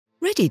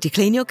Ready to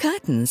clean your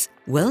curtains?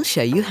 We'll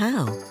show you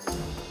how.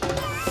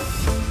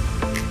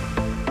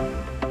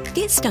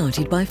 Get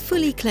started by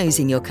fully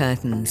closing your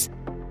curtains.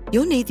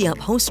 You'll need the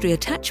upholstery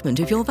attachment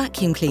of your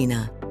vacuum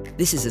cleaner.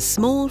 This is a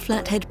small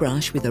flathead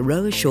brush with a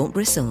row of short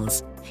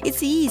bristles.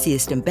 It's the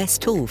easiest and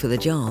best tool for the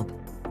job.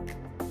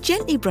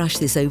 Gently brush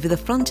this over the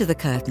front of the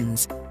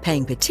curtains,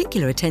 paying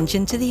particular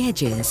attention to the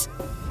edges.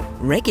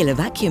 Regular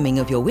vacuuming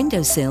of your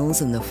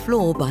windowsills and the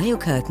floor by your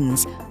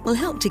curtains will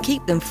help to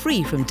keep them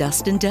free from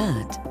dust and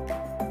dirt.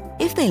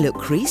 If they look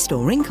creased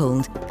or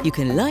wrinkled, you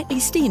can lightly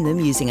steam them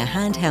using a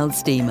handheld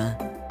steamer.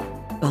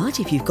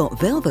 But if you've got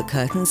velvet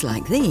curtains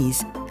like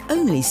these,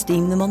 only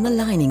steam them on the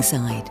lining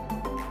side.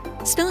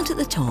 Start at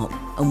the top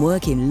and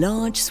work in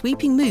large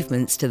sweeping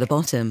movements to the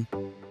bottom.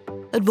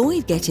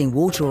 Avoid getting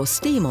water or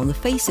steam on the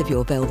face of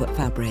your velvet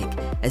fabric,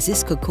 as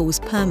this could cause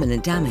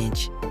permanent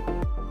damage.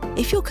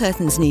 If your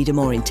curtains need a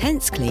more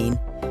intense clean,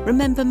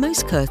 remember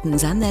most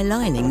curtains and their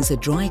linings are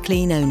dry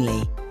clean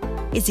only.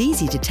 It's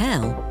easy to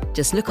tell,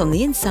 just look on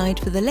the inside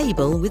for the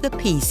label with a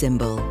P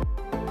symbol.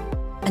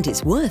 And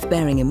it's worth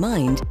bearing in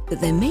mind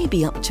that there may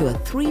be up to a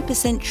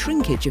 3%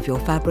 shrinkage of your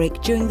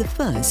fabric during the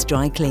first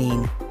dry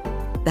clean.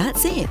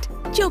 That's it,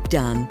 job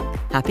done.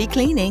 Happy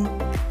cleaning!